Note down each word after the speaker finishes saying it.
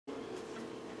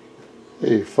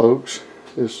Hey folks,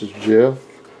 this is Jeff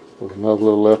with another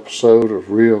little episode of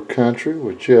Real Country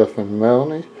with Jeff and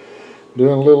Melanie.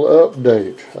 Doing a little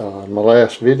update. In my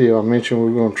last video I mentioned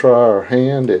we were going to try our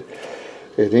hand at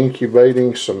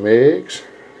incubating some eggs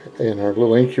in our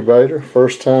little incubator.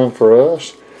 First time for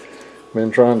us. Been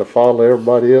trying to follow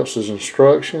everybody else's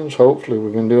instructions. Hopefully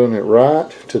we've been doing it right.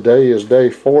 Today is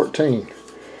day 14.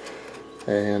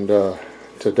 And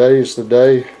today's the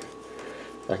day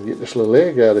I can get this little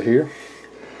egg out of here.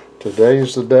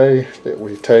 Today's the day that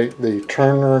we take the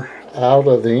turner out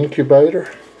of the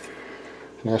incubator,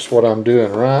 and that's what I'm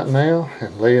doing right now,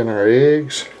 and laying our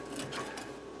eggs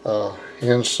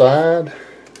inside.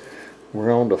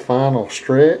 We're on the final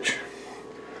stretch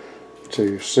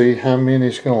to see how many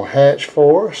is going to hatch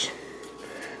for us.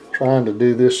 Trying to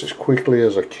do this as quickly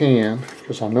as I can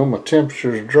because I know my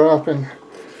temperature is dropping,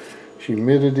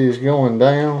 humidity is going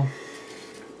down.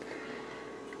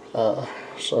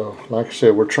 So like I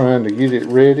said, we're trying to get it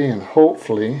ready, and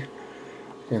hopefully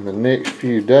in the next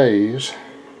few days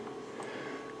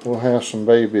we'll have some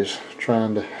babies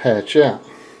trying to hatch out.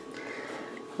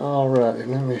 Alright,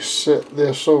 let me set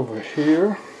this over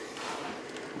here.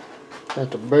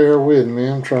 Have to bear with me,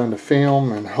 I'm trying to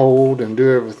film and hold and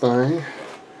do everything.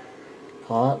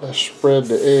 Alright, let's spread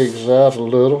the eggs out a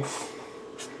little.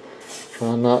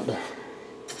 Try not to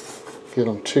get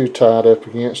them too tied up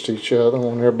against each other. I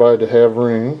want everybody to have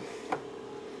room.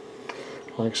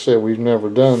 Like I said, we've never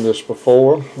done this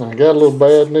before. I got a little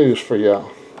bad news for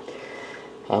y'all.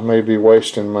 I may be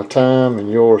wasting my time and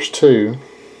yours too.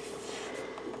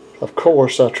 Of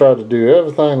course, I tried to do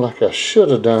everything like I should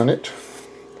have done it,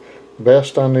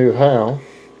 best I knew how,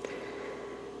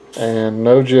 and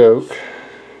no joke,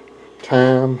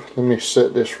 time, let me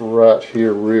set this right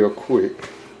here real quick.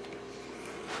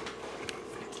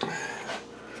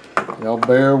 Y'all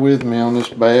bear with me on this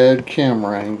bad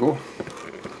camera angle.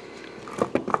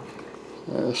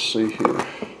 Let's see here.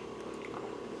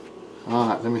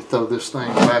 Alright, let me throw this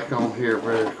thing back on here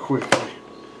very quickly.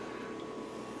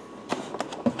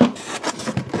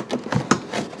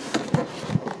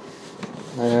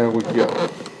 There we go.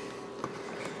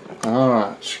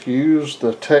 Alright, excuse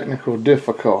the technical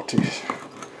difficulties.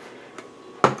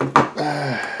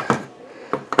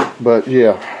 But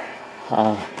yeah,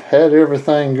 I had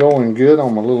everything going good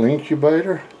on my little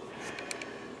incubator.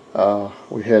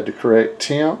 We had the correct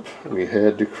temp, we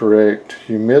had the correct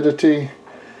humidity,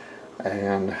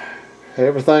 and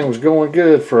everything was going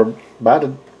good for about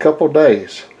a couple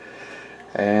days.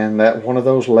 And that one of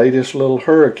those latest little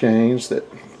hurricanes that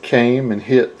came and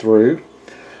hit through,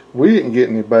 we didn't get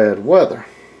any bad weather,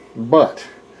 but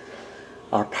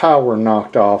our power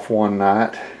knocked off one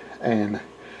night, and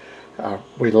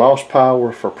we lost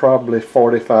power for probably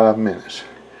 45 minutes.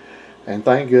 And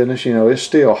thank goodness, you know, it's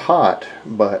still hot,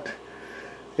 but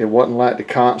it wasn't like the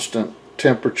constant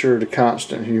temperature, the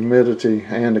constant humidity,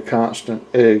 and the constant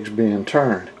eggs being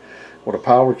turned. Well, the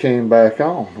power came back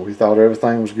on. We thought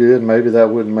everything was good, maybe that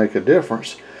wouldn't make a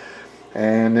difference.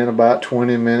 And then about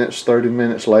 20 minutes, 30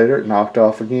 minutes later, it knocked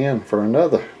off again for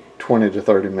another 20 to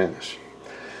 30 minutes.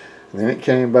 And then it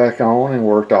came back on and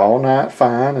worked all night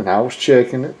fine, and I was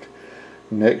checking it.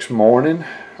 Next morning,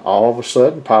 all of a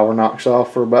sudden, power knocks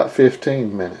off for about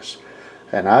 15 minutes.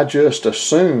 And I just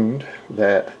assumed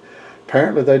that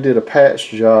apparently they did a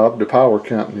patch job, the power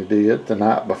company did, the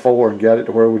night before, and got it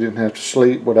to where we didn't have to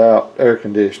sleep without air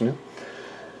conditioning.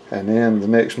 And then the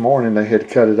next morning they had to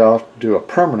cut it off to do a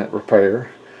permanent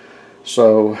repair.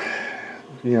 So,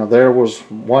 you know, there was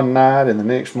one night and the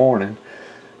next morning,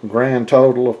 grand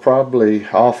total of probably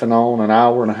off and on an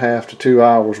hour and a half to 2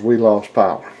 hours we lost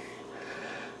power.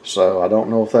 So I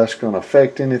don't know if that's going to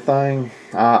affect anything.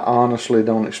 I honestly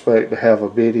don't expect to have a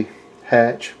bitty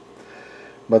hatch,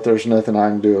 but there's nothing I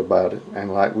can do about it.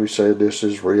 And like we said, this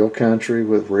is real country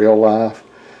with real life.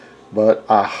 But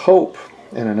I hope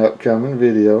in an upcoming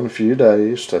video in a few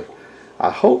days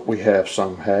I hope we have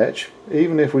some hatch.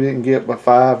 Even if we didn't get but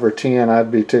 5 or 10,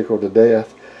 I'd be tickled to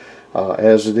death.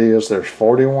 As it is, there's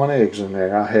 41 eggs in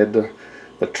there. I had the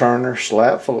turner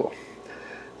slap full.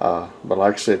 But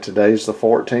like I said, today's the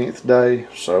 14th day,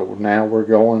 so now we're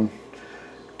going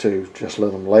to just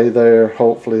let them lay there.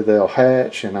 Hopefully they'll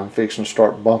hatch, and I'm fixing to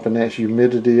start bumping that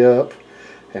humidity up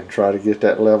and try to get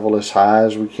that level as high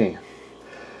as we can.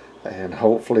 And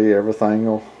hopefully everything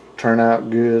will turn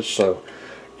out good, so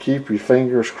keep your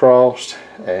fingers crossed,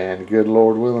 and good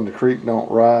Lord willing the creek don't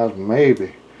rise.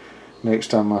 Maybe next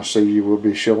time I see you we'll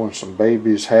be showing some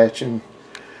babies hatching,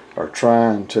 or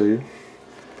trying to.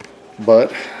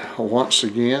 But once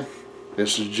again,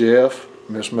 this is Jeff.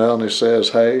 Miss Melanie says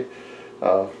hey.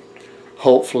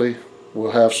 Hopefully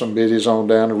we'll have some biddies on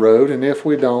down the road, and if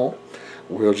we don't,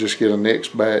 we'll just get a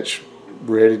next batch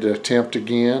ready to attempt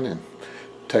again and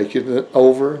take it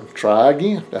over and try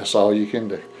again. That's all you can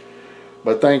do.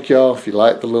 But thank y'all. If you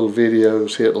like the little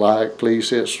videos, hit like, please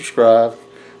hit subscribe.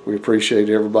 We appreciate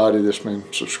everybody that's been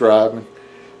subscribing,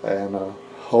 and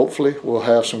hopefully we'll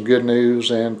have some good news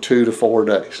in 2 to 4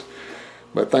 days.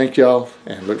 But thank y'all,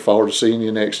 and look forward to seeing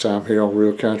you next time here on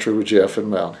Real Country with Jeff and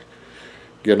Melanie.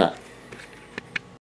 Good night.